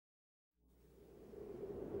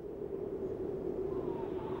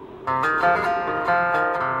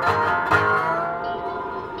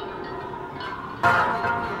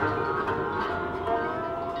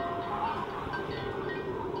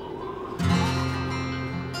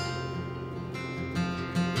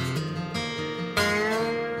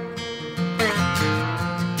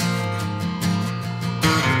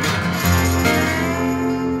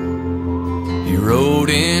He rode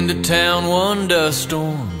into town one dust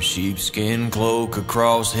storm, sheepskin cloak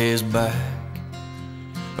across his back.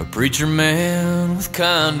 A preacher man with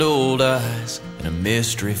kind old eyes and a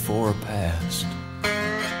mystery for a past.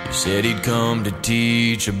 He said he'd come to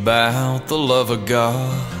teach about the love of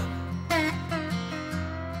God,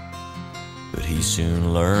 but he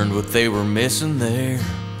soon learned what they were missing there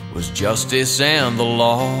was justice and the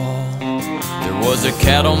law. There was a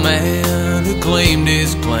cattleman who claimed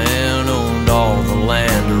his clan owned all the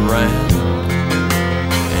land around,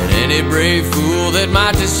 and any brave fool that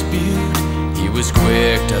might dispute, he was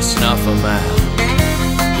quick to snuff him out.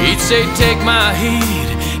 He'd say, take my heed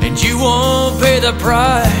and you won't pay the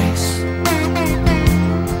price,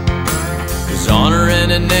 'cause honor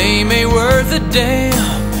and a name ain't worth a damn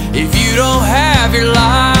if you don't have your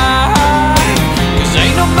life. 'Cause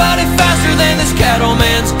ain't nobody faster than this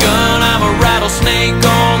cattleman's gun. I'm a rattlesnake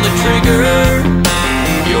on the trigger.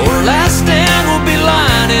 Your last stand will be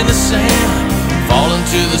lying in the sand, falling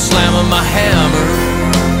to the slam of my hammer.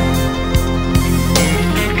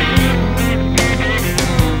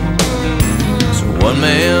 So one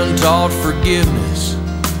man taught forgiveness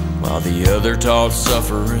while the other taught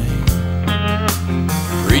suffering.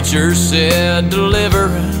 Preacher said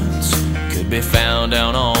deliverance could be found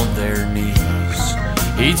down on their knees.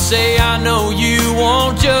 He'd say, I know you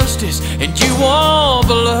want justice and you want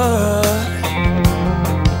blood,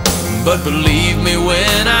 but believe me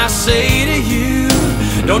when I say to you,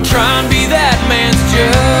 don't try and be that man's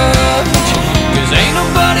judge. 'Cause ain't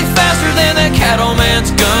nobody faster than that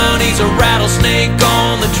cattleman's gun. He's a rattlesnake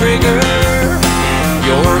on the trigger.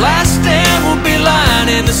 Your last stand will be lying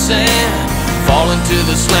in the sand, falling to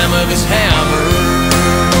the slam of his hammer.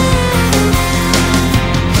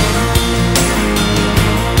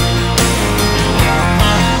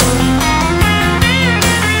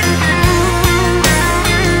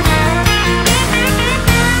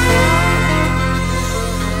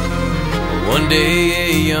 One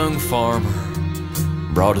day a young farmer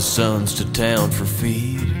brought his sons to town for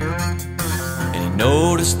feed, and he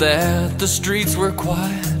noticed that the streets were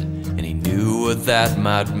quiet, and he knew what that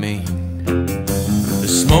might mean. The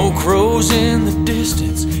smoke rose in the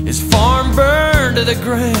distance, his farm burned to the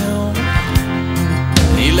ground,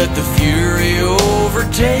 and he let the fury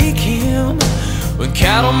overtake him when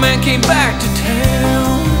Cattleman came back to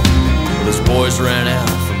town. Well, his boys ran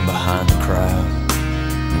out from behind the crowd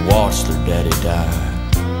and watched their daddy die.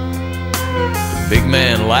 The big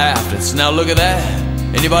man laughed and said, now look at that,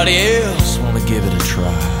 anybody else want to give it a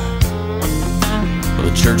try? Well,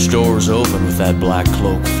 the church doors open with that black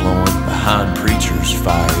cloak flowing behind preacher's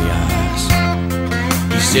fiery eyes.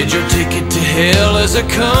 He said, your ticket to hell is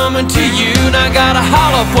a-coming to you, and I got a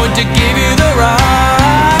hollow point to give you the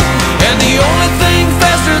ride. And the only thing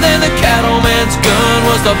faster than the cattleman's gun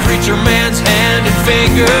was the preacher man's hand and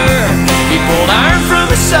finger. He pulled iron from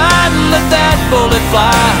his side and let that bullet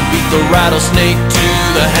fly, beat the rattlesnake to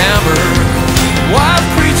the hammer. While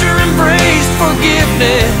preacher embraced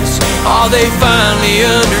forgiveness, oh, they finally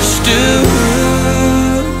understood.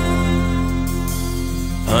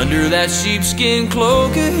 Under that sheepskin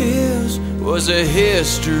cloak of his was a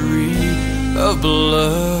history of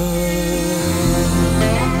blood.